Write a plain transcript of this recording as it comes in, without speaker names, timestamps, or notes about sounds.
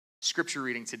Scripture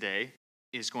reading today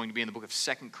is going to be in the book of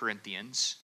 2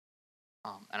 Corinthians.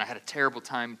 And I had a terrible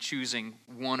time choosing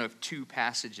one of two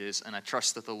passages, and I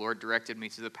trust that the Lord directed me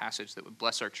to the passage that would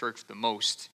bless our church the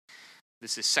most.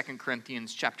 This is 2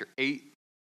 Corinthians chapter 8,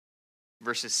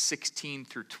 verses 16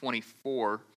 through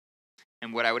 24.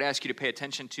 And what I would ask you to pay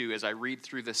attention to as I read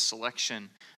through this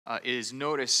selection is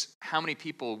notice how many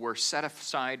people were set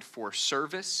aside for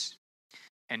service,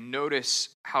 and notice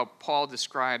how Paul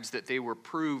describes that they were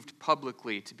proved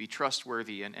publicly to be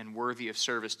trustworthy and worthy of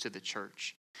service to the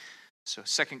church. So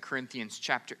 2 Corinthians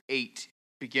chapter 8,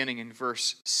 beginning in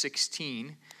verse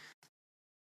 16,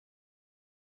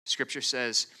 Scripture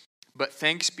says, "But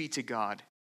thanks be to God,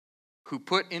 who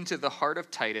put into the heart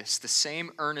of Titus the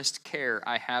same earnest care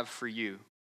I have for you.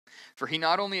 For he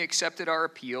not only accepted our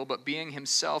appeal, but being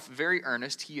himself very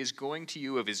earnest, he is going to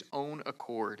you of his own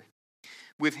accord.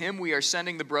 With him we are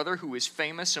sending the brother who is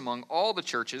famous among all the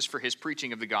churches for his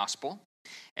preaching of the gospel.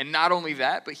 And not only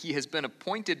that, but he has been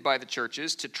appointed by the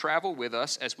churches to travel with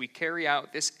us as we carry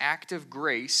out this act of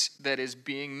grace that is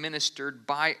being ministered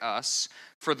by us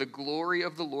for the glory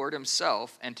of the Lord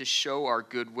himself and to show our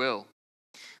goodwill.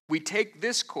 We take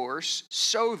this course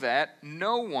so that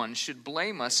no one should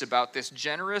blame us about this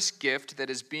generous gift that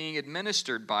is being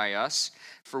administered by us,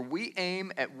 for we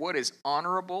aim at what is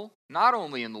honorable, not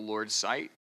only in the Lord's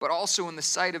sight, but also in the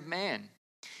sight of man.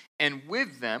 And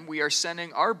with them we are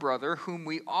sending our brother, whom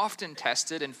we often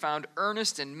tested and found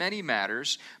earnest in many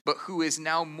matters, but who is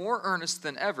now more earnest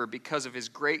than ever because of his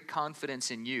great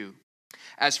confidence in you.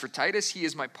 As for Titus, he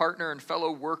is my partner and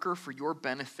fellow worker for your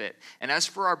benefit. And as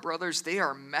for our brothers, they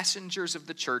are messengers of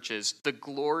the churches, the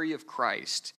glory of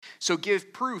Christ. So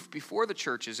give proof before the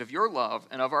churches of your love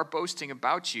and of our boasting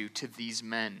about you to these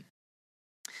men."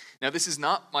 Now, this is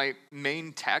not my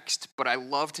main text, but I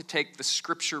love to take the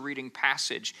scripture reading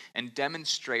passage and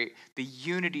demonstrate the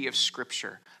unity of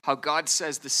Scripture, how God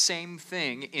says the same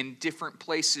thing in different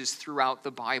places throughout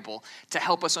the Bible to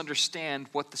help us understand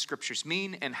what the scriptures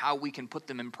mean and how we can put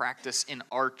them in practice in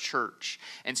our church.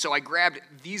 And so I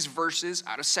grabbed these verses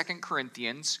out of 2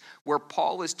 Corinthians where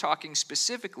Paul is talking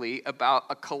specifically about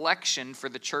a collection for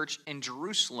the church in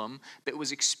Jerusalem that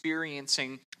was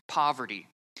experiencing poverty.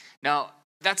 Now,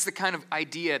 that's the kind of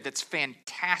idea that's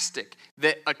fantastic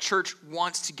that a church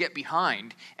wants to get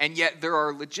behind, and yet there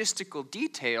are logistical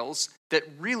details that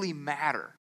really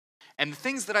matter. And the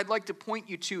things that I'd like to point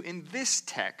you to in this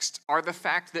text are the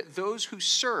fact that those who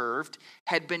served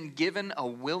had been given a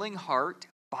willing heart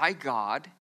by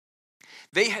God.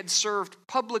 They had served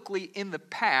publicly in the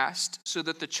past so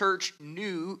that the church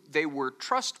knew they were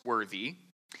trustworthy,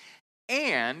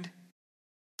 and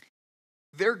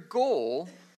their goal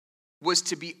was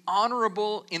to be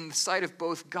honorable in the sight of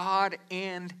both God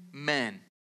and men.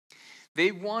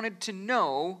 They wanted to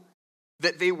know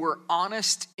that they were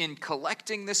honest in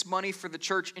collecting this money for the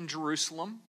church in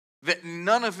Jerusalem, that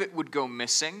none of it would go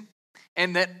missing,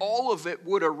 and that all of it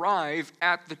would arrive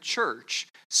at the church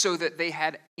so that they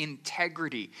had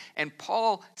integrity. And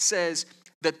Paul says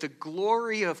that the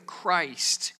glory of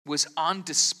Christ was on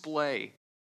display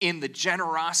in the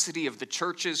generosity of the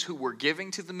churches who were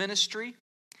giving to the ministry,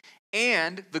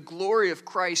 and the glory of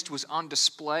Christ was on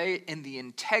display in the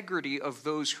integrity of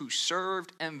those who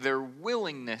served and their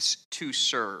willingness to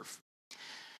serve.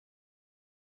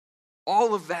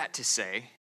 All of that to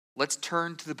say, let's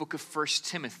turn to the book of 1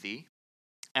 Timothy.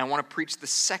 And I want to preach the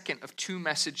second of two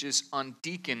messages on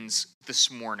deacons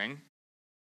this morning.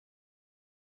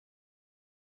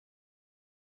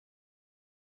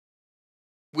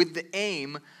 With the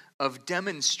aim of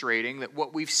demonstrating that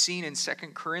what we've seen in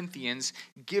 2 Corinthians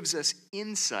gives us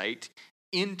insight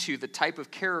into the type of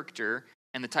character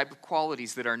and the type of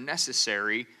qualities that are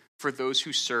necessary for those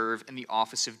who serve in the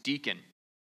office of deacon.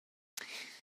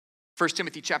 1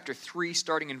 Timothy chapter 3,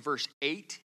 starting in verse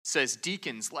 8, says,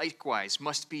 "Deacons likewise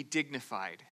must be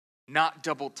dignified, not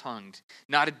double-tongued,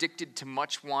 not addicted to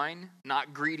much wine,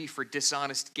 not greedy for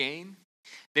dishonest gain.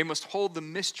 They must hold the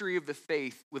mystery of the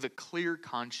faith with a clear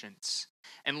conscience,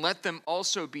 and let them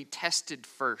also be tested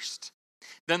first.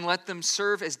 Then let them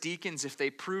serve as deacons if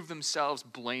they prove themselves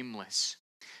blameless.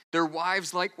 Their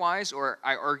wives likewise," or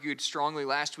I argued strongly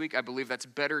last week, I believe that's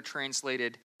better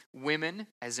translated, "women,"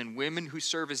 as in women who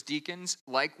serve as deacons,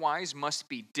 "likewise must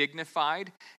be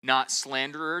dignified, not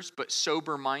slanderers, but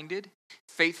sober-minded,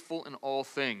 faithful in all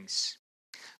things.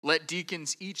 Let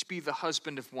deacons each be the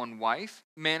husband of one wife,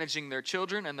 managing their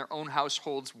children and their own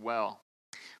households well.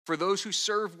 For those who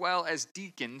serve well as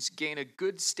deacons gain a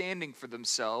good standing for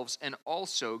themselves and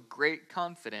also great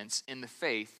confidence in the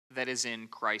faith that is in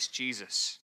Christ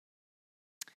Jesus."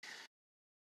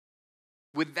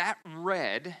 With that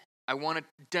read, I want to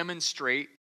demonstrate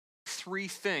 3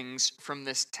 things from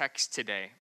this text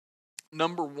today.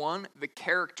 Number 1, the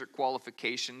character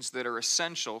qualifications that are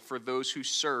essential for those who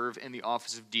serve in the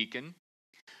office of deacon.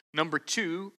 Number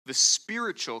 2, the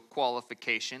spiritual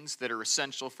qualifications that are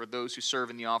essential for those who serve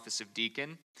in the office of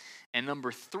deacon. And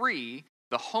number 3,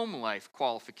 the home life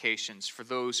qualifications for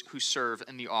those who serve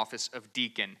in the office of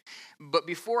deacon. But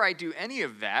before I do any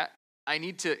of that, I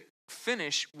need to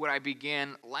finish what I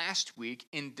began last week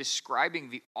in describing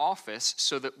the office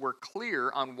so that we're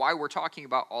clear on why we're talking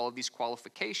about all of these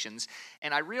qualifications.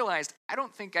 And I realized I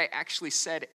don't think I actually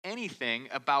said anything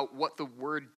about what the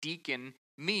word deacon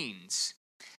means.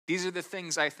 These are the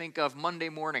things I think of Monday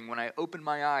morning when I open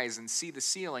my eyes and see the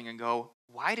ceiling and go,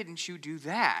 why didn't you do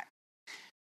that?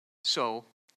 So,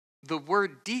 the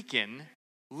word deacon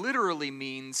literally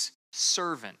means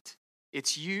servant.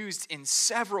 It's used in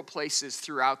several places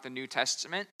throughout the New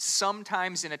Testament,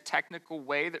 sometimes in a technical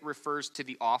way that refers to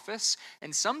the office,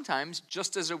 and sometimes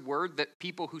just as a word that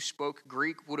people who spoke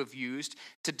Greek would have used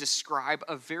to describe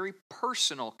a very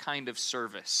personal kind of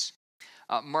service.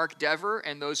 Mark Dever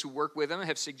and those who work with him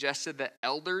have suggested that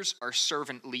elders are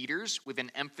servant leaders with an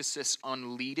emphasis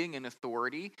on leading and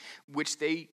authority, which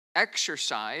they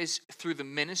exercise through the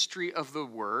ministry of the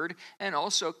word and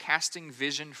also casting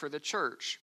vision for the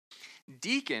church.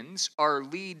 Deacons are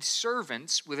lead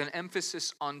servants with an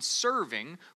emphasis on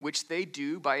serving, which they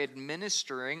do by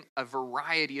administering a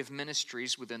variety of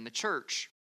ministries within the church.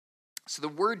 So the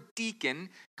word deacon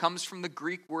comes from the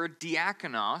Greek word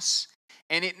diakonos,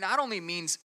 and it not only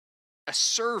means a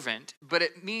servant, but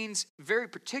it means very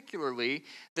particularly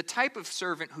the type of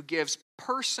servant who gives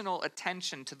personal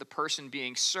attention to the person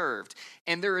being served.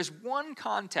 And there is one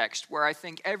context where I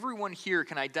think everyone here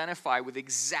can identify with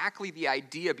exactly the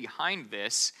idea behind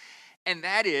this, and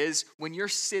that is when you're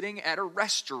sitting at a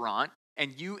restaurant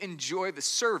and you enjoy the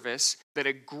service that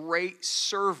a great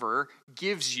server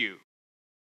gives you.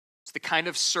 It's the kind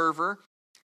of server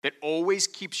that always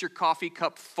keeps your coffee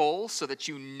cup full so that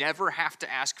you never have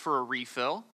to ask for a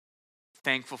refill.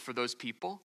 Thankful for those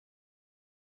people.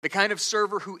 The kind of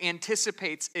server who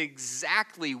anticipates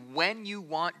exactly when you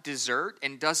want dessert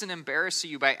and doesn't embarrass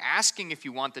you by asking if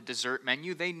you want the dessert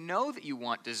menu. They know that you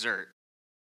want dessert.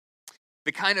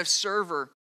 The kind of server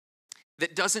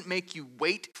that doesn't make you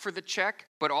wait for the check,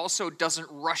 but also doesn't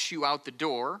rush you out the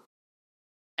door.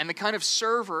 And the kind of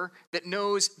server that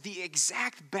knows the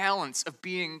exact balance of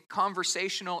being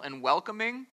conversational and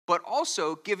welcoming, but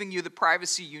also giving you the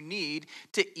privacy you need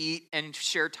to eat and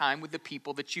share time with the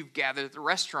people that you've gathered at the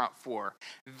restaurant for.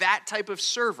 That type of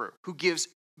server who gives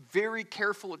very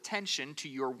careful attention to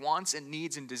your wants and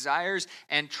needs and desires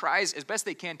and tries as best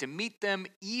they can to meet them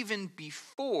even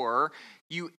before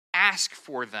you ask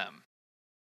for them.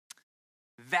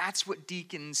 That's what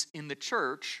deacons in the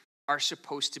church are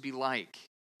supposed to be like.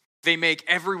 They make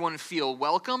everyone feel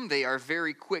welcome, they are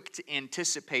very quick to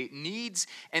anticipate needs,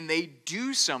 and they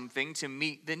do something to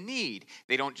meet the need.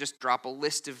 They don't just drop a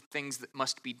list of things that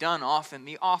must be done off in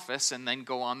the office and then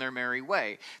go on their merry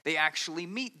way. They actually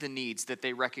meet the needs that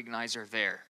they recognize are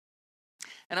there.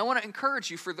 And I want to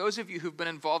encourage you, for those of you who've been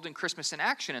involved in Christmas in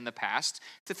Action in the past,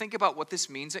 to think about what this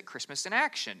means at Christmas in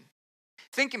Action.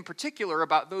 Think in particular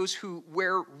about those who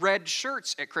wear red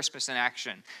shirts at Christmas in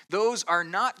Action. Those are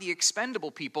not the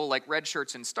expendable people like red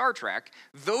shirts in Star Trek.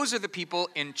 Those are the people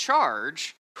in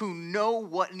charge who know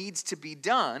what needs to be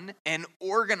done and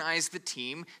organize the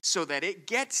team so that it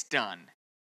gets done.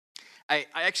 I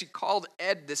actually called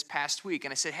Ed this past week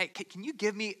and I said, hey, can you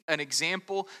give me an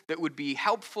example that would be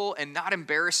helpful and not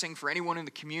embarrassing for anyone in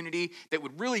the community that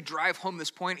would really drive home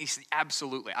this point? He said,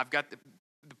 absolutely. I've got the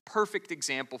perfect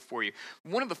example for you.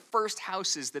 One of the first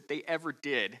houses that they ever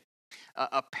did,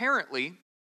 apparently,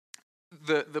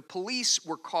 the police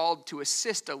were called to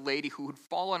assist a lady who had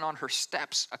fallen on her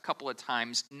steps a couple of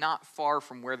times not far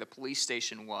from where the police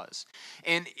station was.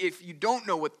 And if you don't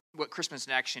know what Christmas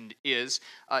in Action is,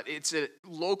 it's a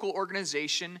local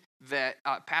organization that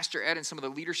Pastor Ed and some of the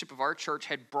leadership of our church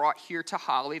had brought here to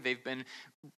Holly. They've been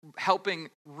helping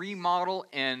remodel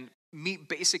and meet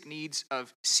basic needs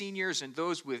of seniors and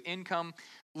those with income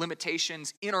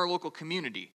limitations in our local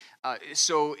community.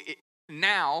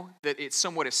 Now that it's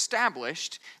somewhat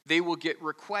established, they will get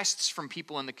requests from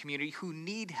people in the community who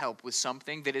need help with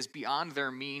something that is beyond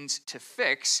their means to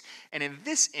fix. And in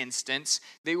this instance,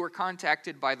 they were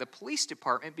contacted by the police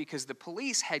department because the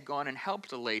police had gone and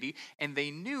helped a lady, and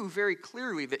they knew very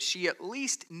clearly that she at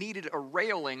least needed a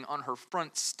railing on her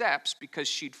front steps because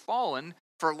she'd fallen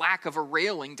for lack of a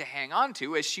railing to hang on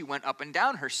to as she went up and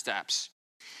down her steps.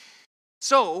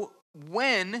 So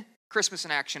when Christmas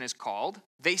in Action is called,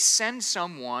 they send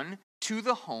someone to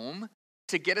the home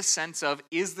to get a sense of,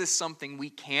 is this something we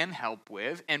can help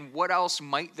with, and what else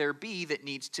might there be that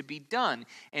needs to be done?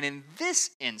 And in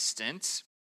this instance,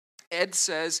 Ed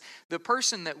says the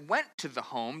person that went to the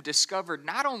home discovered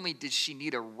not only did she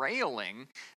need a railing,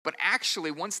 but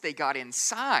actually once they got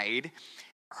inside,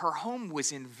 her home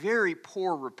was in very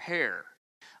poor repair.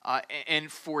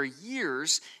 And for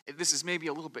years, this is maybe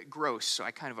a little bit gross, so I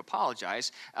kind of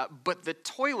apologize, but the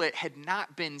toilet had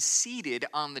not been seated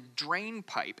on the drain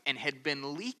pipe and had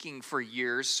been leaking for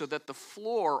years so that the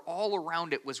floor all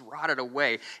around it was rotted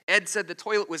away. Ed said the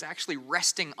toilet was actually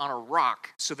resting on a rock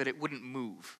so that it wouldn't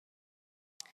move.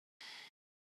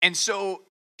 And so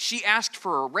she asked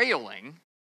for a railing,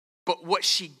 but what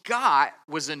she got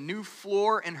was a new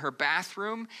floor in her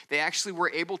bathroom. They actually were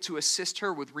able to assist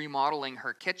her with remodeling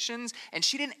her kitchens, and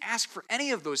she didn't ask for any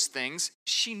of those things.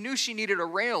 She knew she needed a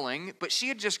railing, but she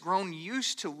had just grown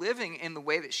used to living in the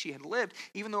way that she had lived,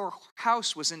 even though her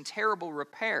house was in terrible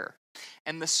repair.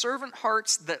 And the servant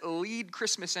hearts that lead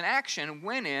Christmas in Action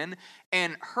went in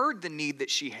and heard the need that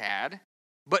she had,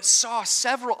 but saw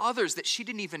several others that she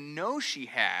didn't even know she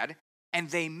had, and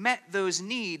they met those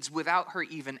needs without her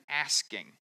even asking.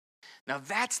 Now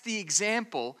that's the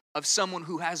example of someone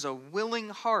who has a willing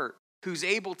heart, who's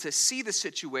able to see the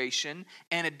situation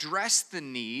and address the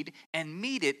need and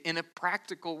meet it in a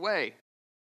practical way.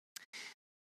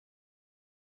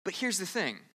 But here's the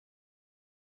thing.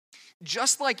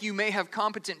 Just like you may have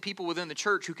competent people within the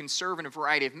church who can serve in a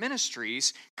variety of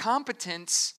ministries,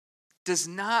 competence does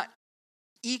not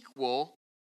equal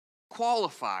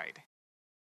qualified.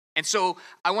 And so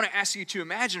I want to ask you to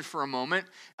imagine for a moment,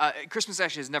 Christmas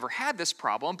actually has never had this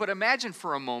problem, but imagine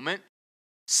for a moment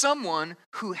someone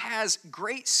who has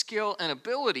great skill and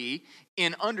ability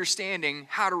in understanding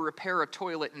how to repair a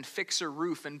toilet and fix a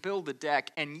roof and build a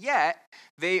deck, and yet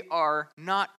they are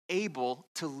not able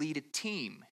to lead a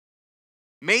team.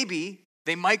 Maybe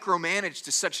they micromanage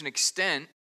to such an extent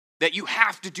that you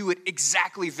have to do it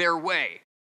exactly their way.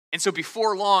 And so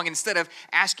before long, instead of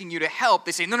asking you to help,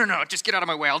 they say, no, just get out of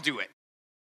my way, I'll do it.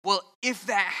 Well, if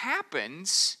that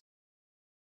happens,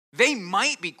 they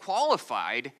might be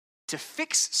qualified to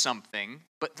fix something,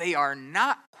 but they are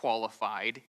not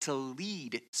qualified to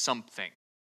lead something.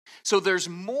 So there's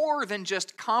more than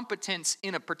just competence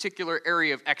in a particular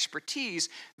area of expertise.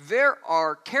 There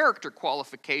are character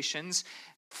qualifications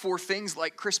for things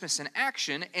like Christmas in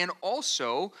Action and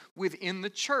also within the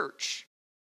church.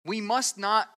 We must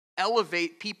not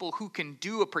elevate people who can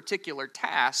do a particular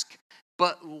task,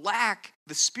 but lack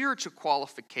the spiritual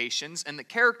qualifications and the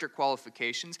character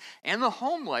qualifications and the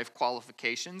home life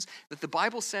qualifications that the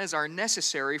Bible says are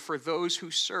necessary for those who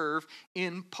serve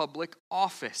in public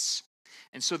office.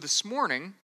 And so this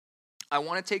morning, I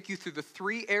want to take you through the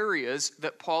three areas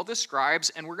that Paul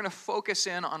describes, and we're going to focus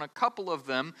in on a couple of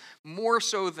them more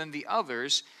so than the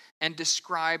others and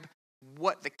describe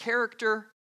what the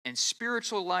character and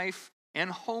spiritual life and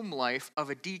home life of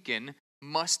a deacon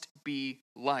must be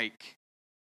like.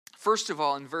 First of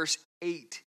all, in verse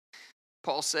 8,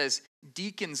 Paul says,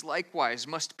 deacons likewise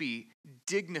must be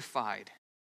dignified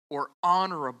or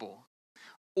honorable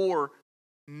or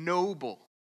noble.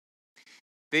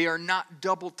 They are not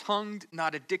double-tongued,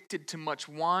 not addicted to much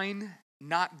wine,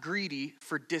 not greedy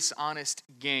for dishonest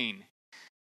gain.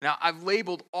 Now, I've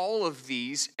labeled all of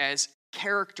these as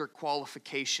character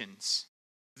qualifications.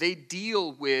 They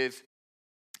deal with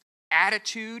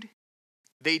attitude,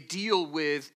 they deal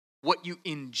with what you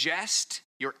ingest,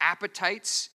 your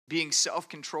appetites, being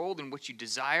self-controlled in what you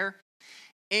desire,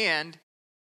 and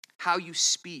how you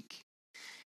speak.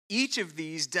 Each of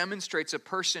these demonstrates a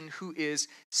person who is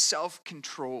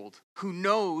self-controlled, who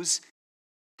knows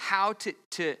how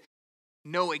to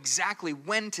know exactly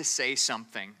when to say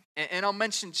something. And I'll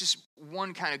mention just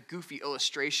one kind of goofy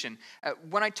illustration.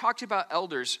 When I talked about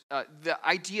elders, the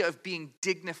idea of being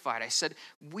dignified, I said,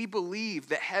 we believe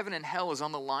that heaven and hell is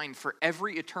on the line for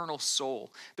every eternal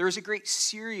soul. There is a great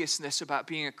seriousness about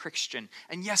being a Christian.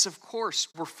 And yes, of course,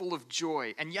 we're full of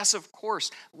joy. And yes, of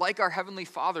course, like our Heavenly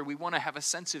Father, we want to have a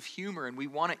sense of humor and we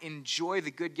want to enjoy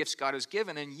the good gifts God has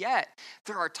given. And yet,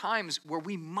 there are times where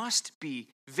we must be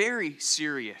very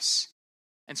serious.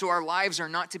 And so our lives are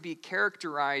not to be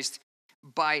characterized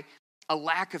by a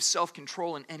lack of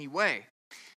self-control in any way.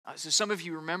 So some of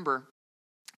you remember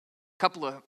a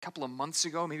couple of months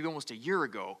ago, maybe almost a year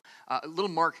ago, little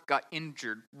Mark got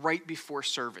injured right before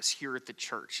service here at the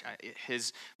church.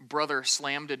 His brother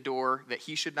slammed a door that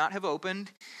he should not have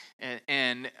opened,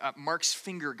 and Mark's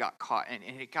finger got caught, and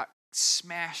it got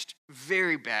smashed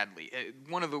very badly.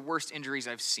 One of the worst injuries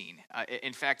I've seen.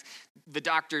 In fact, the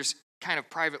doctors kind of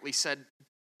privately said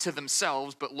to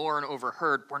themselves, but Lauren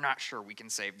overheard, we're not sure we can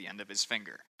save the end of his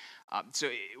finger. So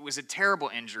it was a terrible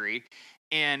injury.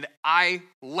 And I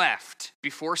left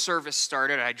before service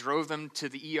started. I drove them to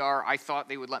the ER. I thought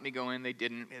they would let me go in. They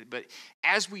didn't. But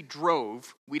as we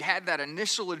drove, we'd had that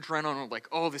initial adrenaline of like,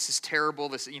 oh, this is terrible.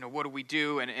 This, what do we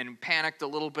do? And panicked a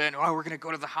little bit. Oh, we're going to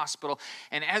go to the hospital.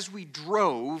 And as we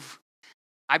drove,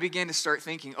 I began to start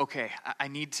thinking, okay, I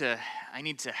need to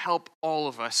help all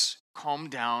of us calm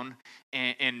down,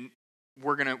 and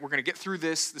we're gonna get through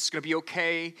this. This is gonna be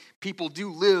okay. People do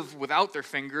live without their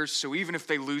fingers, so even if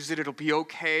they lose it, it'll be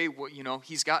okay. Well,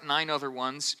 he's got 9 other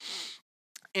ones.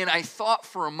 And I thought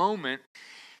for a moment,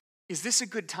 is this a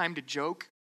good time to joke?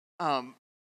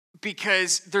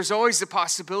 Because there's always the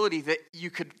possibility that you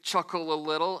could chuckle a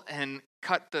little and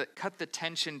cut the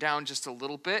tension down just a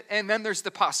little bit. And then there's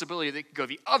the possibility that it could go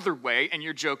the other way and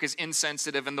your joke is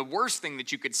insensitive and the worst thing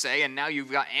that you could say, and now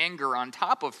you've got anger on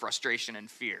top of frustration and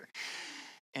fear.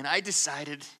 And I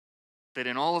decided that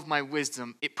in all of my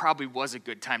wisdom, it probably was a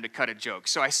good time to cut a joke.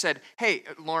 So I said, hey,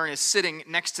 Lauren is sitting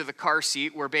next to the car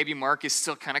seat where baby Mark is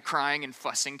still kind of crying and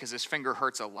fussing because his finger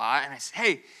hurts a lot. And I said,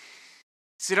 hey,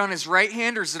 is it on his right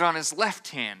hand or is it on his left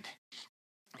hand?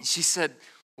 And she said,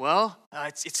 well,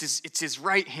 it's his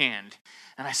right hand.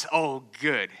 And I said, oh,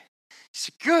 good.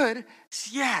 She said, good? I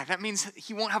said, yeah, that means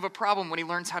he won't have a problem when he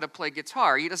learns how to play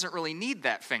guitar. He doesn't really need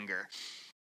that finger.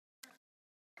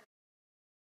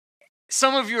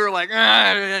 Some of you are like,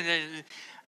 I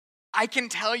can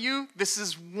tell you this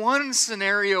is one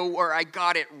scenario where I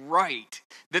got it right,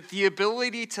 that the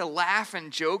ability to laugh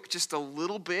and joke just a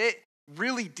little bit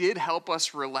really did help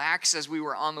us relax as we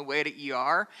were on the way to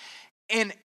ER.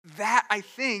 And that, I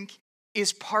think,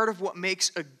 is part of what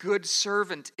makes a good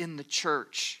servant in the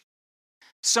church.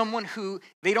 Someone who,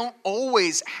 they don't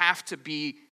always have to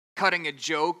be cutting a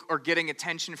joke or getting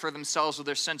attention for themselves with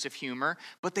their sense of humor,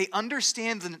 but they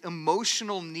understand the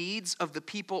emotional needs of the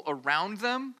people around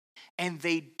them, and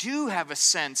they do have a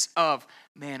sense of,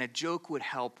 man, a joke would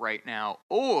help right now,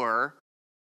 or,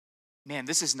 man,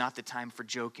 this is not the time for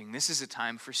joking. This is a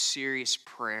time for serious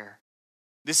prayer.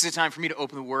 This is a time for me to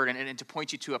open the Word and to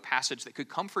point you to a passage that could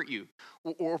comfort you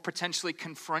or potentially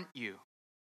confront you.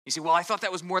 You say, well, I thought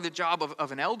that was more the job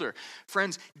of an elder.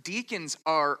 Friends, deacons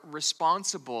are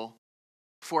responsible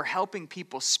for helping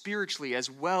people spiritually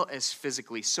as well as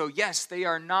physically. So yes, they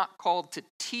are not called to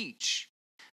teach,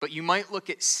 but you might look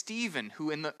at Stephen,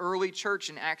 who in the early church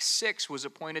in Acts 6 was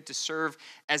appointed to serve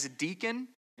as a deacon,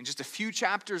 and just a few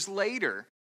chapters later,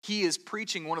 he is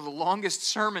preaching one of the longest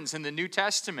sermons in the New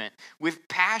Testament with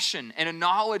passion and a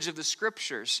knowledge of the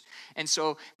scriptures. And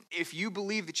so if you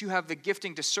believe that you have the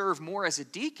gifting to serve more as a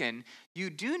deacon,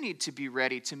 you do need to be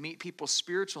ready to meet people's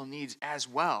spiritual needs as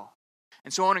well.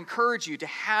 And so I want to encourage you to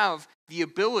have the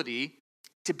ability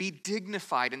to be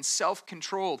dignified and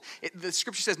self-controlled. The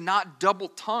scripture says not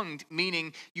double-tongued,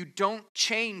 meaning you don't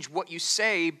change what you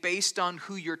say based on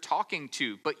who you're talking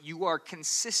to, but you are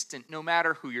consistent no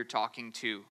matter who you're talking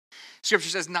to. Scripture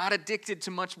says not addicted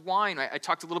to much wine. I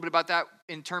talked a little bit about that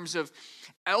in terms of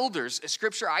elders.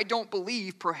 Scripture, I don't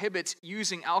believe, prohibits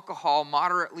using alcohol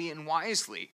moderately and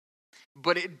wisely,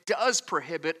 but it does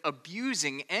prohibit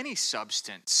abusing any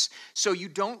substance. So you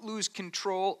don't lose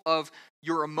control of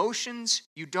your emotions,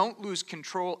 you don't lose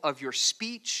control of your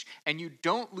speech, and you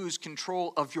don't lose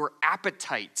control of your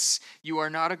appetites. You are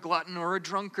not a glutton or a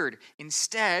drunkard.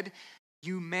 Instead,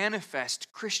 you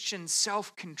manifest Christian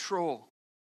self-control,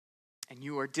 and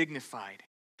you are dignified.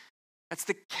 That's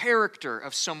the character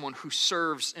of someone who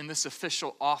serves in this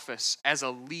official office as a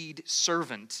lead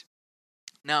servant.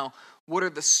 Now, what are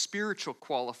the spiritual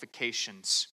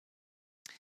qualifications?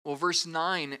 Well, verse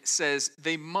 9 says,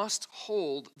 they must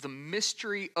hold the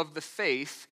mystery of the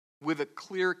faith with a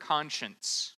clear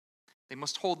conscience. They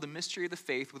must hold the mystery of the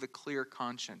faith with a clear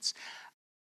conscience.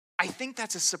 I think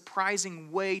that's a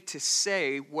surprising way to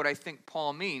say what I think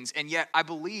Paul means, and yet I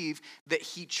believe that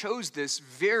he chose this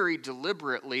very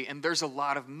deliberately, and there's a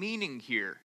lot of meaning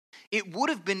here. It would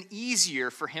have been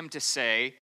easier for him to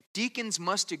say, deacons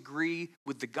must agree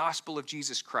with the gospel of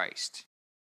Jesus Christ.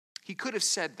 He could have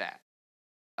said that.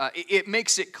 It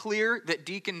makes it clear that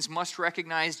deacons must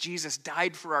recognize Jesus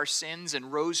died for our sins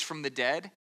and rose from the dead.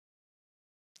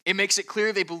 It makes it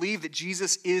clear they believe that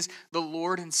Jesus is the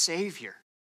Lord and Savior.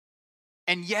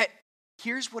 And yet,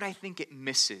 here's what I think it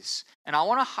misses. And I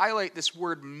want to highlight this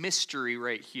word mystery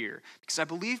right here, because I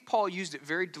believe Paul used it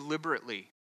very deliberately.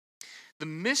 The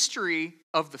mystery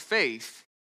of the faith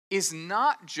is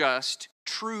not just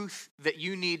truth that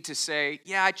you need to say,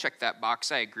 yeah, I checked that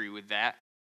box, I agree with that.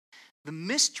 The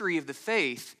mystery of the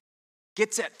faith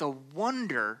gets at the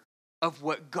wonder of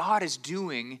what God is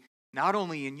doing not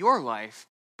only in your life,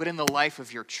 but in the life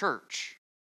of your church.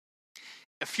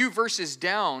 A few verses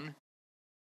down,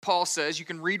 Paul says, you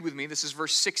can read with me, this is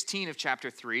verse 16 of chapter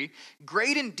 3,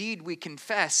 "Great indeed, we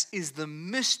confess, is the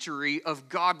mystery of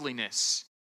godliness.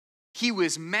 He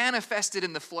was manifested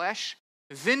in the flesh,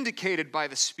 vindicated by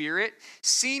the Spirit,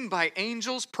 seen by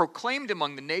angels, proclaimed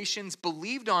among the nations,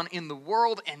 believed on in the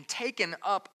world, and taken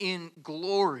up in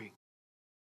glory."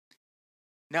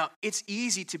 Now, it's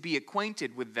easy to be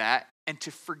acquainted with that and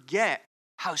to forget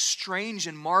how strange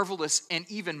and marvelous and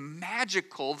even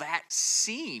magical that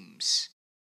seems.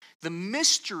 The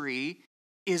mystery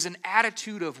is an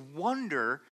attitude of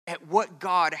wonder at what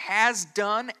God has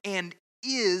done and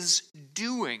is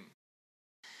doing.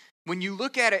 When you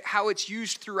look at it, how it's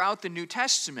used throughout the New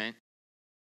Testament,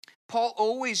 Paul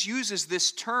always uses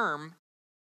this term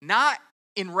not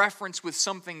in reference with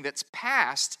something that's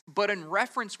past, but in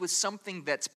reference with something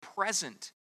that's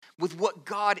present, with what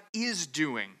God is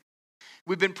doing.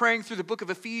 We've been praying through the book of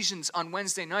Ephesians on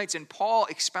Wednesday nights, and Paul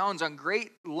expounds on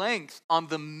great length on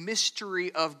the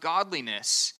mystery of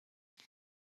godliness.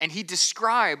 And he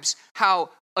describes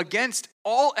how, against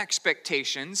all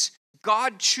expectations,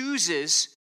 God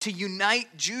chooses to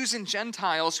unite Jews and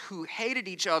Gentiles who hated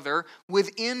each other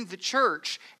within the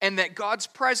church, and that God's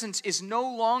presence is no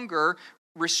longer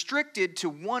restricted to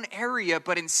one area,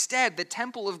 but instead the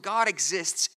temple of God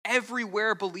exists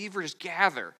everywhere believers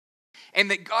gather.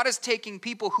 And that God is taking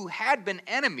people who had been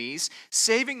enemies,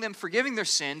 saving them, forgiving their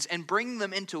sins, and bringing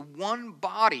them into one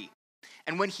body.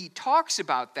 And when he talks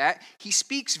about that, he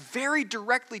speaks very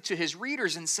directly to his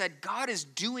readers and said, God is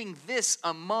doing this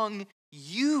among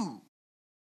you.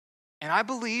 And I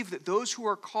believe that those who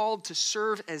are called to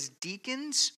serve as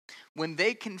deacons, when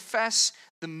they confess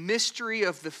the mystery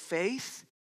of the faith,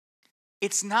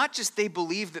 it's not just they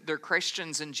believe that they're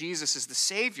Christians and Jesus is the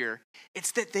Savior,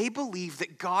 it's that they believe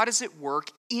that God is at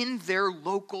work in their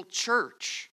local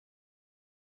church.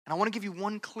 And I want to give you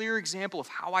one clear example of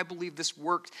how I believe this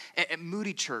worked at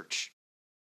Moody Church.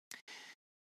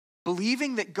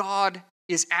 Believing that God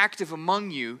is active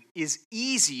among you is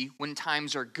easy when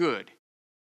times are good.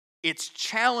 It's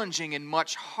challenging and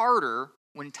much harder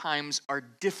when times are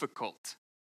difficult.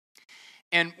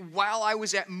 And while I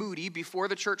was at Moody, before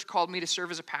the church called me to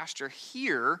serve as a pastor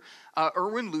here,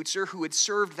 Erwin Lutzer, who had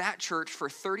served that church for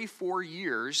 34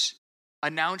 years,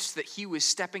 announced that he was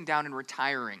stepping down and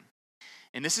retiring.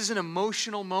 And this is an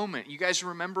emotional moment. You guys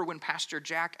remember when Pastor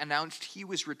Jack announced he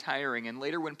was retiring, and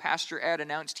later when Pastor Ed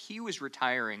announced he was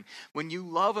retiring. When you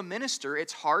love a minister,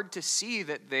 it's hard to see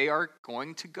that they are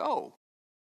going to go.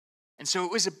 And so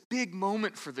it was a big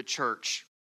moment for the church.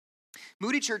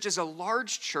 Moody Church is a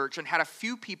large church and had a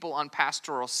few people on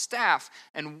pastoral staff,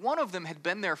 and one of them had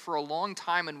been there for a long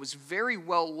time and was very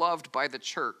well loved by the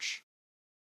church.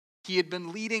 He had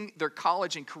been leading their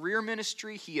college and career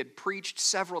ministry. He had preached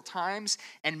several times,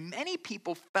 and many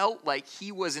people felt like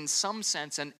he was in some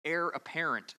sense an heir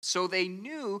apparent. So they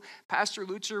knew Pastor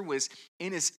Lutzer was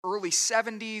in his early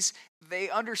 70s.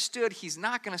 They understood he's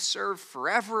not going to serve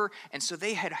forever, and so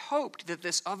they had hoped that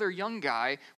this other young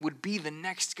guy would be the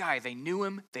next guy. They knew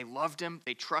him, they loved him,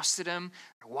 they trusted him.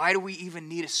 Why do we even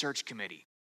need a search committee?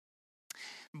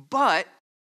 But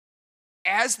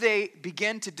as they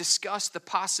began to discuss the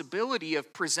possibility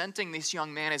of presenting this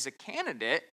young man as a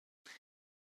candidate,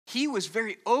 he was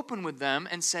very open with them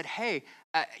and said, hey,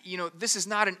 this is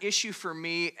not an issue for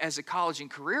me as a college and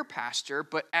career pastor,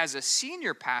 but as a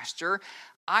senior pastor,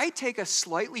 I take a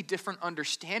slightly different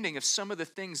understanding of some of the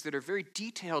things that are very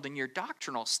detailed in your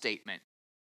doctrinal statement.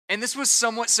 And this was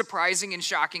somewhat surprising and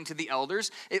shocking to the elders.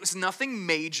 It was nothing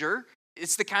major.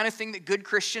 It's the kind of thing that good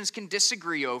Christians can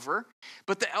disagree over.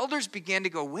 But the elders began to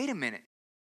go, wait a minute.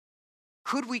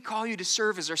 Could we call you to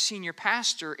serve as our senior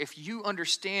pastor if you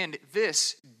understand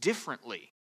this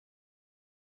differently?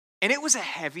 And it was a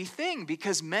heavy thing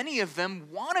because many of them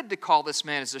wanted to call this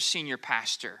man as their senior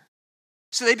pastor.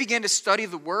 So they began to study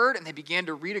the word and they began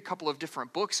to read a couple of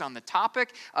different books on the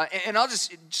topic. And I'll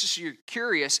just so you're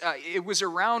curious, it was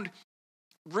around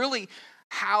really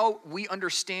how we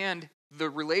understand the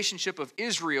relationship of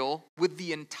Israel with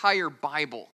the entire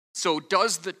Bible. So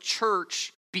does the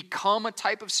church become a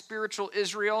type of spiritual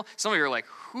Israel? Some of you are like,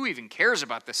 who even cares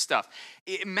about this stuff?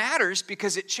 It matters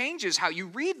because it changes how you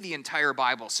read the entire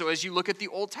Bible. So as you look at the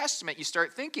Old Testament, you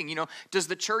start thinking, does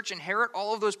the church inherit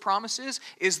all of those promises?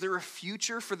 Is there a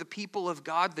future for the people of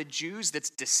God, the Jews, that's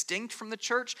distinct from the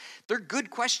church? They're good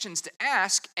questions to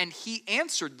ask, and he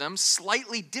answered them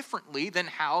slightly differently than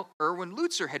how Erwin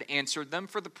Lutzer had answered them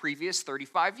for the previous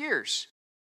 35 years.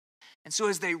 And so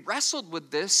as they wrestled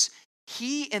with this,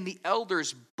 he and the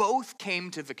elders both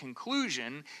came to the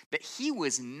conclusion that he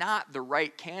was not the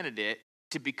right candidate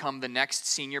to become the next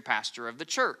senior pastor of the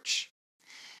church.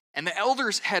 And the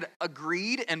elders had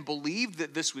agreed and believed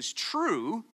that this was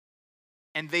true,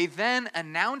 and they then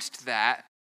announced that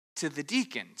to the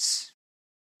deacons.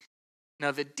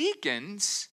 Now, the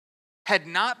deacons had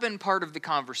not been part of the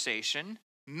conversation.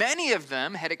 Many of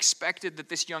them had expected that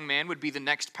this young man would be the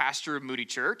next pastor of Moody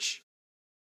Church,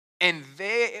 and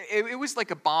it was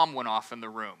like a bomb went off in the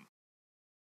room.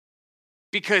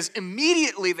 Because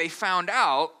immediately they found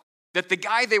out that the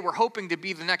guy they were hoping to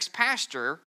be the next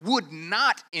pastor would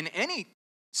not, in any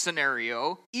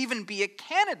scenario, even be a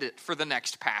candidate for the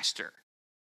next pastor.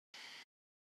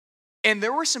 And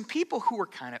there were some people who were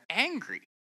kind of angry.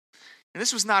 And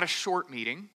this was not a short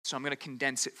meeting, so I'm going to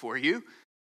condense it for you.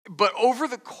 But over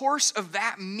the course of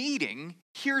that meeting,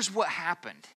 here's what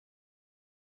happened.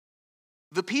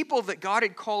 The people that God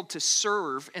had called to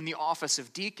serve in the office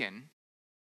of deacon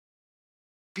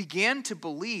began to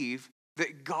believe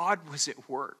that God was at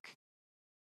work,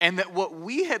 and that what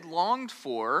we had longed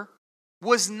for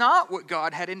was not what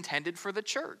God had intended for the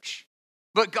church,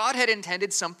 but God had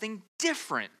intended something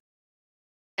different.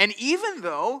 And even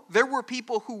though there were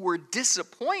people who were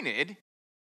disappointed,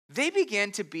 they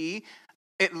began to be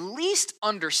at least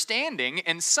understanding,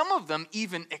 and some of them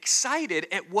even excited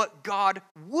at what God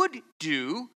would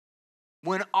do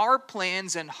when our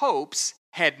plans and hopes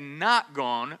had not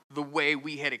gone the way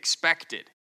we had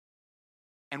expected.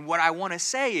 And what I want to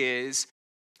say is,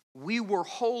 we were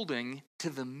holding to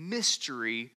the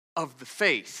mystery of the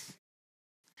faith.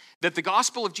 That the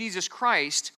gospel of Jesus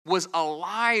Christ was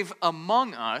alive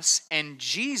among us, and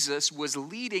Jesus was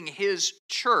leading his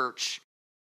church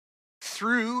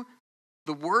through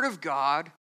the Word of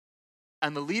God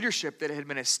and the leadership that had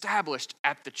been established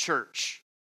at the church.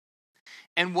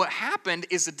 And what happened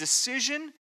is a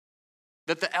decision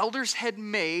that the elders had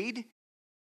made,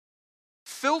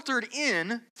 filtered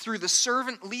in through the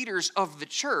servant leaders of the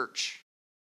church.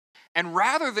 And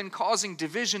rather than causing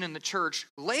division in the church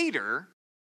later,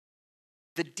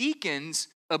 the deacons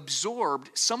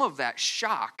absorbed some of that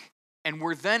shock and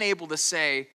were then able to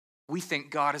say, we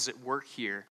think God is at work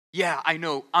here. Yeah, I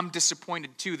know, I'm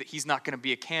disappointed too that he's not going to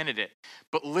be a candidate.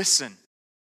 But listen,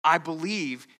 I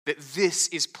believe that this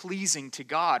is pleasing to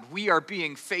God. We are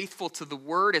being faithful to the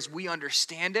word as we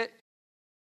understand it.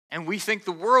 And we think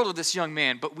the world of this young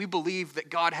man, but we believe that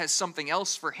God has something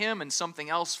else for him and something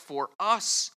else for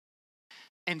us.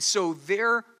 And so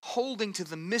they're holding to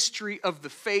the mystery of the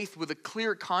faith with a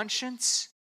clear conscience,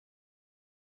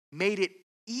 made it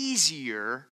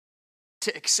easier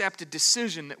to accept a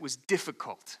decision that was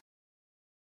difficult.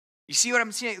 You see what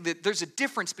I'm saying? That there's a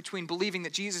difference between believing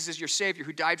that Jesus is your Savior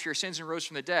who died for your sins and rose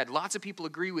from the dead. Lots of people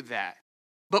agree with that.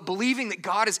 But believing that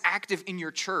God is active in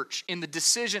your church, in the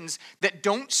decisions that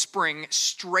don't spring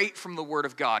straight from the Word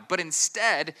of God, but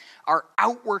instead are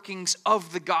outworkings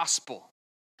of the gospel.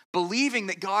 Believing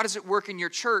that God is at work in your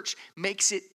church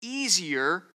makes it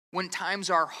easier when times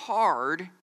are hard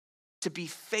to be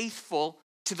faithful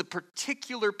to the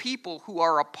particular people who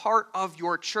are a part of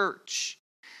your church.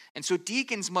 And so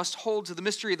deacons must hold to the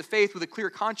mystery of the faith with a clear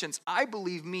conscience, I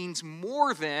believe means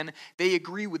more than they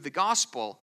agree with the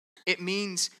gospel. It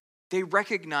means they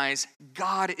recognize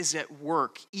God is at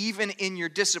work. Even in your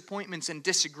disappointments and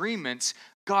disagreements,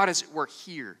 God is at work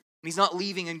here. And he's not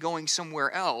leaving and going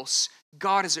somewhere else.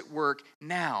 God is at work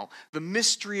now. The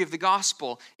mystery of the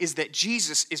gospel is that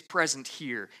Jesus is present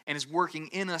here and is working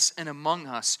in us and among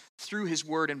us through his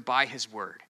word and by his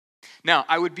word. Now,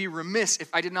 I would be remiss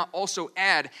if I did not also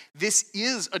add, this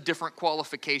is a different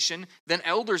qualification than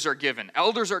elders are given.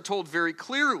 Elders are told very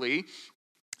clearly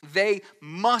they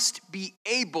must be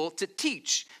able to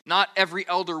teach. Not every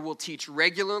elder will teach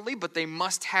regularly, but they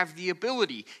must have the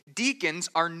ability. Deacons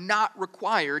are not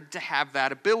required to have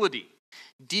that ability.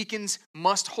 Deacons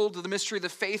must hold to the mystery of the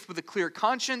faith with a clear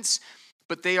conscience,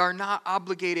 but they are not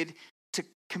obligated to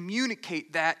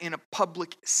communicate that in a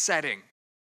public setting.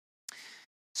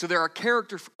 So there are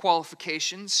character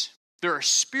qualifications, there are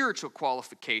spiritual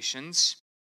qualifications.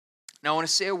 Now I want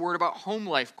to say a word about home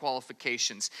life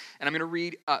qualifications, and I'm going to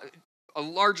read a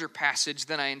larger passage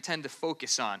than I intend to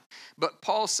focus on. But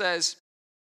Paul says,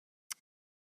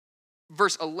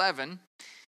 verse 11,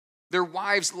 their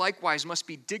wives likewise must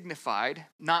be dignified,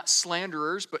 not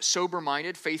slanderers, but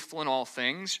sober-minded, faithful in all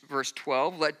things. Verse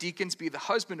 12, let deacons be the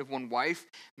husband of one wife,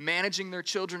 managing their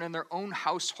children and their own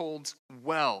households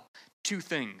well. Two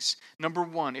things. Number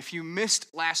one, if you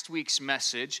missed last week's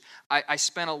message, I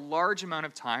spent a large amount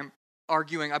of time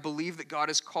arguing, I believe that God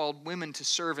has called women to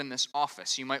serve in this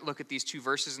office. You might look at these two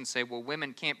verses and say, well,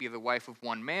 women can't be the wife of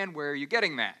one man. Where are you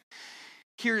getting that?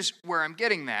 Here's where I'm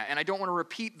getting that, and I don't want to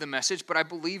repeat the message, but I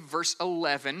believe verse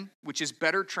 11, which is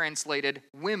better translated,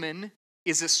 women,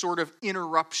 is a sort of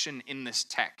interruption in this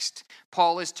text.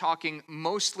 Paul is talking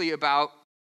mostly about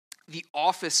the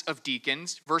office of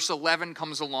deacons. Verse 11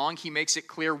 comes along. He makes it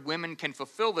clear women can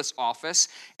fulfill this office.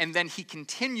 And then he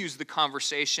continues the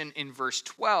conversation in verse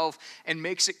 12 and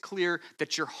makes it clear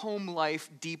that your home life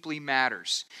deeply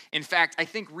matters. In fact, I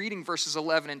think reading verses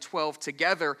 11 and 12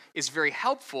 together is very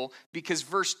helpful because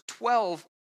verse 12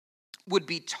 would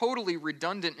be totally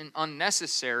redundant and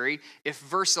unnecessary if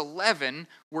verse 11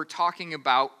 were talking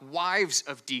about wives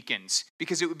of deacons,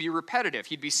 because it would be repetitive.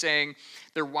 He'd be saying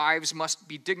their wives must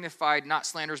be dignified, not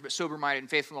slanderers, but sober-minded and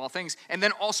faithful in all things, and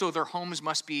then also their homes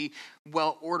must be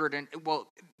well-ordered. And, well,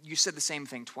 you said the same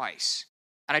thing twice.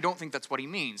 And I don't think that's what he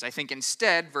means. I think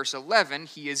instead, verse 11,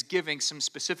 he is giving some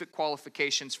specific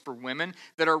qualifications for women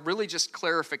that are really just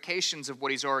clarifications of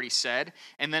what he's already said.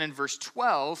 And then in verse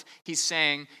 12, he's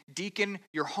saying, deacon,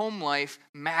 your home life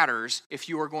matters if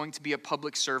you are going to be a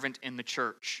public servant in the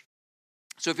church.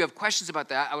 So if you have questions about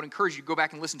that, I would encourage you to go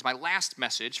back and listen to my last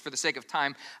message. For the sake of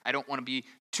time, I don't want to be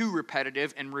too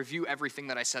repetitive and review everything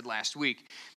that I said last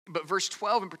week. But verse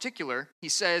 12 in particular, he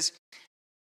says,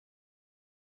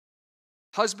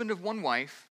 husband of one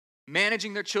wife,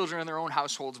 managing their children and their own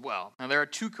households well. Now, there are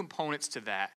two components to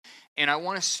that. And I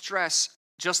want to stress,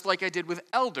 just like I did with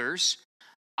elders,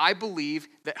 I believe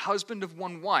that husband of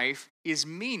one wife is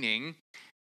meaning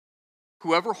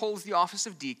whoever holds the office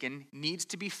of deacon needs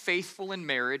to be faithful in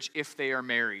marriage if they are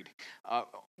married.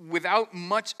 Without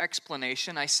much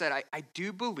explanation, I said I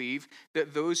do believe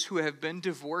that those who have been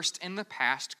divorced in the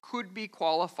past could be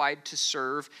qualified to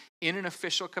serve in an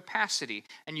official capacity.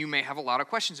 And you may have a lot of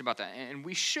questions about that, and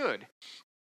we should.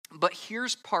 But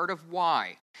here's part of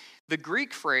why. The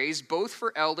Greek phrase, both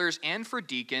for elders and for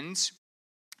deacons,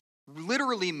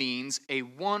 literally means a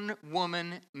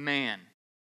one-woman man.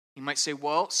 You might say,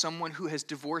 well, someone who has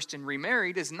divorced and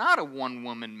remarried is not a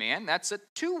one-woman man. That's a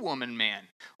two-woman man,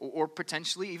 or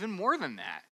potentially even more than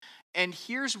that. And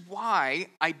here's why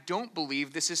I don't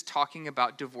believe this is talking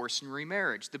about divorce and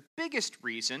remarriage. The biggest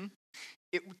reason,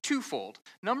 twofold.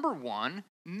 Number one,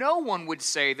 no one would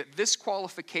say that this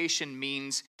qualification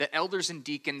means that elders and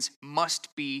deacons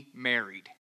must be married,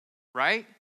 right?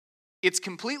 It's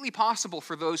completely possible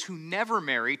for those who never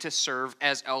marry to serve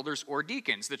as elders or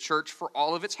deacons. The church, for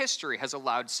all of its history, has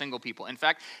allowed single people. In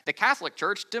fact, the Catholic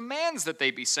Church demands that they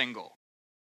be single.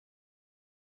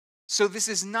 So this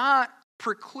is not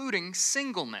precluding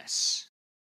singleness,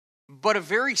 but a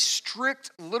very strict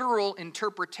literal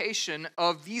interpretation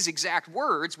of these exact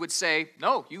words would say,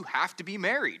 no, you have to be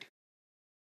married.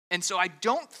 And so I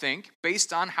don't think,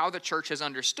 based on how the church has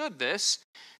understood this,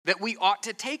 that we ought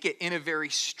to take it in a very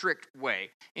strict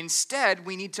way. Instead,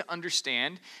 we need to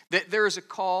understand that there is a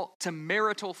call to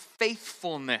marital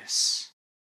faithfulness,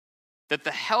 that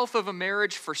the health of a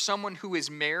marriage for someone who is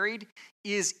married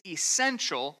is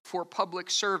essential for public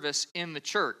service in the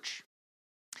church.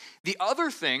 The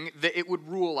other thing that it would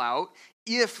rule out,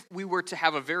 if we were to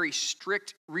have a very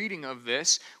strict reading of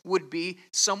this, would be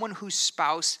someone whose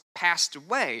spouse passed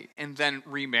away and then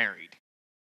remarried.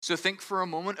 So think for a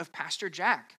moment of Pastor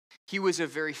Jack. He was a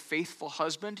very faithful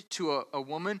husband to a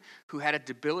woman who had a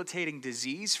debilitating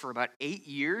disease for about 8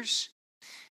 years.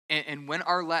 And when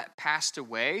Arlette passed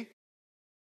away,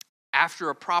 after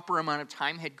a proper amount of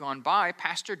time had gone by,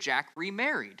 Pastor Jack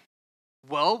remarried.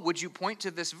 Well, would you point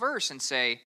to this verse and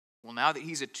say, well, now that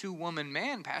he's a two-woman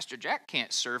man, Pastor Jack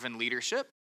can't serve in leadership?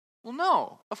 Well,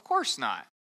 no, of course not.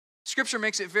 Scripture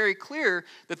makes it very clear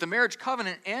that the marriage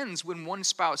covenant ends when one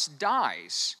spouse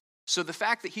dies. So the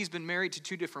fact that he's been married to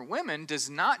two different women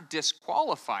does not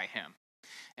disqualify him.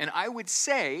 And I would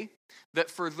say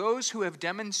that for those who have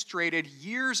demonstrated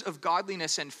years of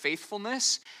godliness and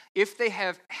faithfulness, if they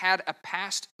have had a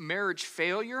past marriage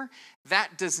failure,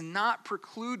 that does not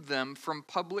preclude them from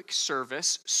public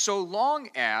service so long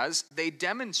as they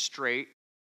demonstrate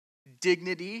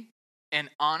dignity and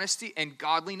honesty and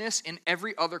godliness in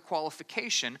every other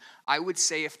qualification. I would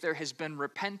say if there has been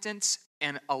repentance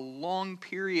and a long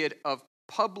period of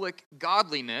public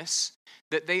godliness,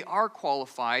 that they are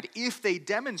qualified if they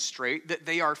demonstrate that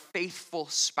they are faithful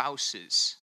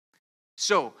spouses.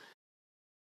 So,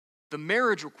 the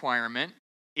marriage requirement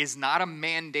is not a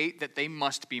mandate that they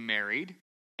must be married,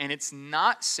 and it's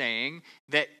not saying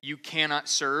that you cannot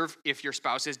serve if your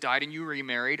spouse has died and you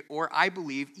remarried, or I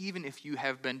believe even if you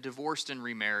have been divorced and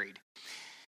remarried.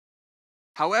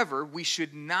 However, we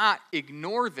should not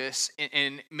ignore this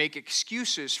and make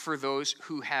excuses for those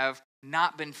who have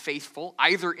not been faithful,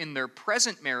 either in their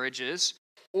present marriages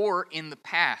or in the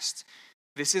past.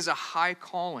 This is a high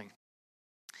calling.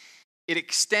 It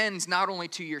extends not only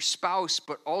to your spouse,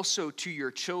 but also to your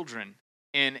children.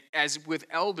 And as with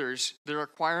elders, the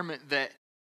requirement that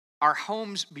our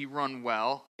homes be run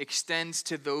well extends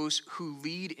to those who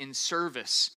lead in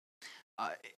service.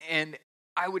 And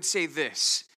I would say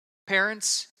this,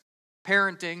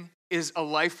 parenting is a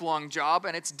lifelong job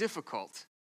and it's difficult.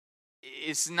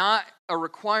 It's not a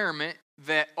requirement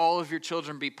that all of your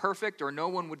children be perfect or no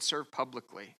one would serve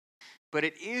publicly. But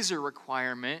it is a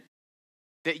requirement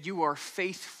that you are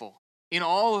faithful in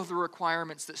all of the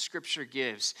requirements that Scripture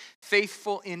gives.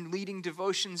 Faithful in leading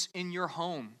devotions in your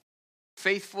home.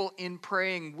 Faithful in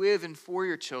praying with and for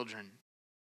your children.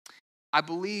 I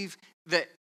believe that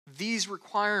these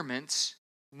requirements,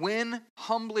 when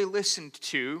humbly listened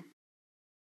to,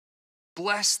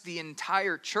 bless the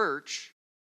entire church,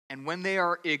 and when they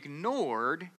are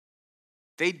ignored,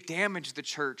 they damage the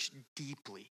church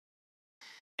deeply.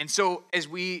 And so, as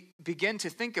we begin to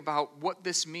think about what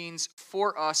this means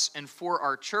for us and for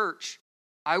our church,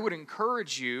 I would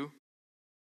encourage you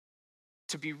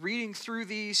to be reading through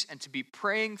these and to be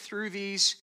praying through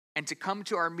these and to come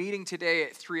to our meeting today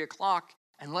at 3 o'clock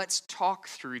and let's talk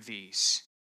through these.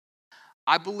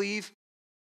 I believe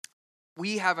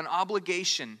we have an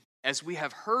obligation, as we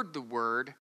have heard the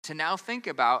word, to now think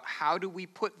about how do we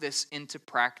put this into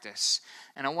practice.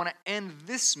 And I want to end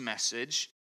this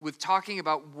message with talking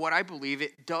about what I believe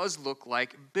it does look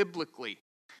like biblically.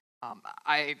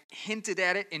 I hinted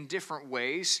at it in different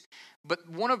ways, but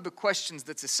one of the questions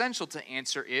that's essential to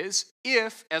answer is,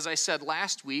 if, as I said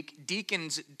last week,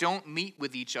 deacons don't meet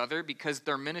with each other because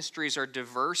their ministries are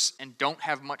diverse and don't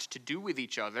have much to do with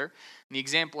each other, and the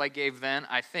example I gave then,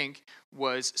 I think,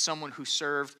 was someone who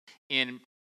served in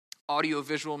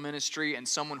audiovisual ministry and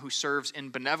someone who serves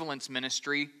in benevolence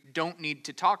ministry don't need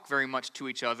to talk very much to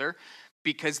each other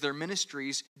because their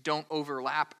ministries don't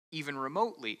overlap even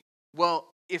remotely. Well,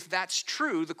 if that's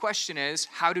true, the question is,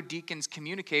 how do deacons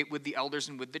communicate with the elders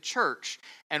and with the church?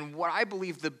 And what I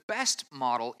believe the best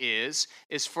model is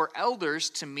for elders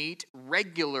to meet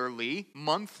regularly,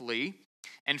 monthly,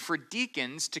 and for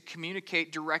deacons to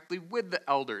communicate directly with the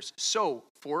elders. So,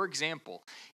 for example,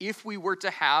 if we were to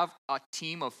have a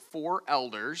team of 4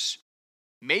 elders,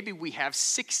 maybe we have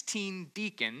 16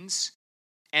 deacons,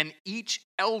 and each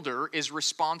elder is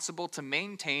responsible to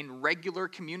maintain regular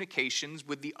communications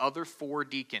with the other 4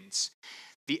 deacons.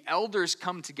 The elders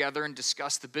come together and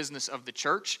discuss the business of the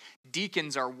church.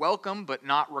 Deacons are welcome but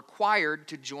not required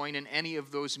to join in any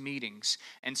of those meetings.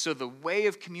 And so the way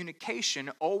of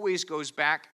communication always goes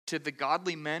back to the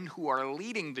godly men who are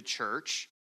leading the church,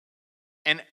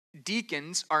 and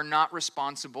deacons are not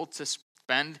responsible to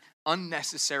spend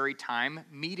unnecessary time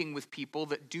meeting with people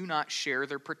that do not share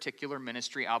their particular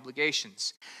ministry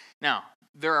obligations. Now,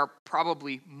 there are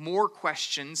probably more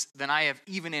questions than I have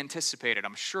even anticipated.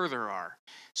 I'm sure there are.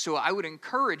 So I would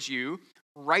encourage you,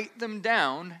 write them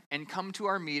down and come to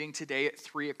our meeting today at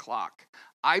 3 o'clock.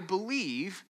 I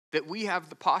believe that we have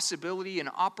the possibility and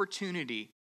opportunity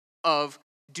of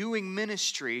doing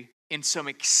ministry in some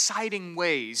exciting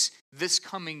ways this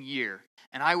coming year.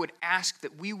 And I would ask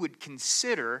that we would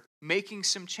consider making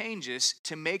some changes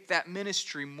to make that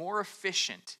ministry more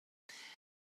efficient.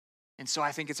 And so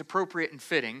I think it's appropriate and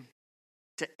fitting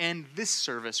to end this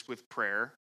service with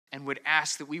prayer and would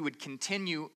ask that we would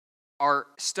continue our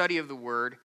study of the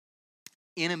Word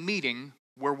in a meeting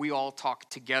where we all talk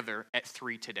together at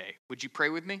 3 today. Would you pray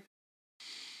with me?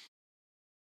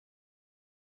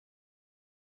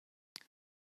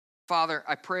 Father,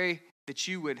 I pray that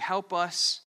you would help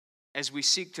us as we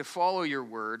seek to follow your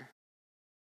word,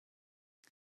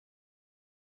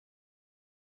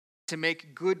 to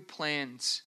make good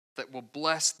plans that will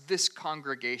bless this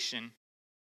congregation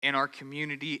and our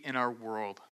community and our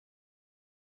world.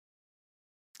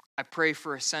 I pray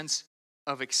for a sense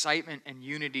of excitement and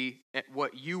unity at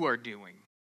what you are doing.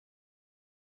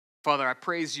 Father, I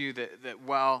praise you that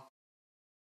while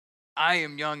I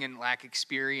am young and lack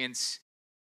experience,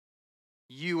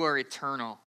 you are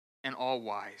eternal and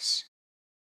all-wise.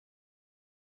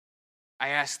 I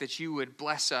ask that you would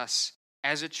bless us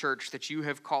as a church that you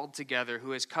have called together,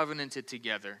 who has covenanted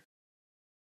together,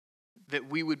 that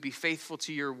we would be faithful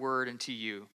to your word and to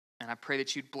you. And I pray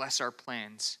that you'd bless our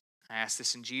plans. I ask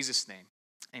this in Jesus' name.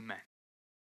 Amen.